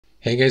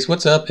Hey guys,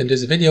 what's up? In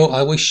this video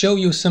I will show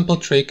you a simple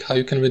trick how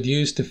you can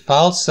reduce the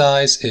file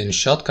size in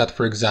Shotcut,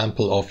 for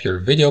example, of your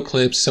video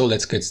clips. So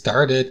let's get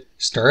started.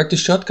 Start the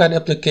Shotcut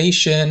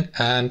application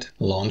and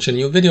launch a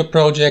new video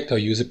project or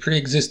use a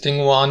pre-existing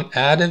one.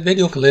 Add a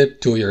video clip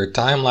to your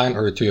timeline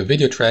or to your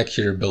video track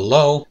here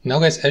below. Now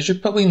guys, as you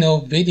probably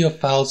know, video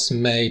files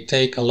may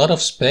take a lot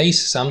of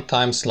space,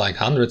 sometimes like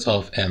hundreds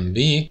of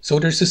MB. So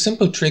there's a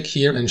simple trick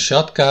here in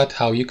Shotcut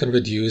how you can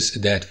reduce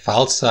that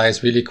file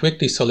size really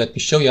quickly. So let me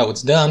show you how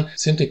it's done.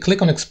 Simply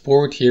click on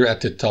export here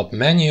at the top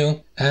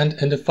menu. And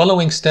in the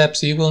following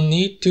steps, you will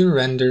need to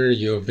render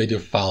your video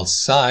file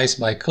size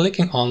by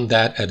clicking on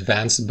that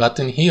advanced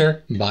button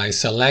here, by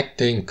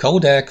selecting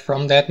codec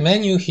from that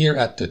menu here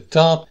at the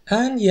top,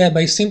 and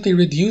by simply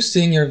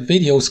reducing your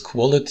video's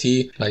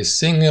quality by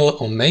single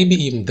or maybe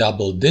even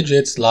double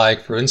digits,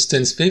 like for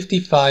instance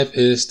 55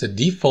 is the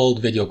default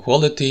video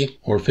quality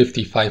or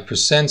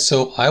 55%.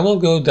 So I will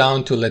go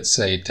down to, let's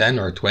say, 10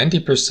 or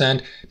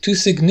 20% to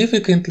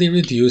significantly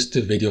reduce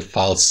the video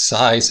file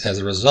size as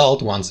a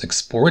result once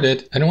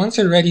exported. And once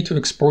you're ready to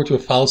export your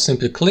file,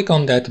 simply click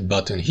on that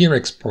button here,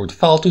 export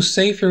file, to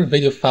save your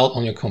video file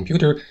on your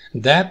computer,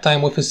 that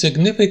time with a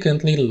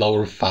significantly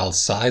lower file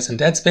size. And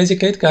that's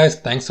basically it, guys.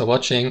 Thanks for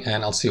watching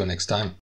and I'll see you next time.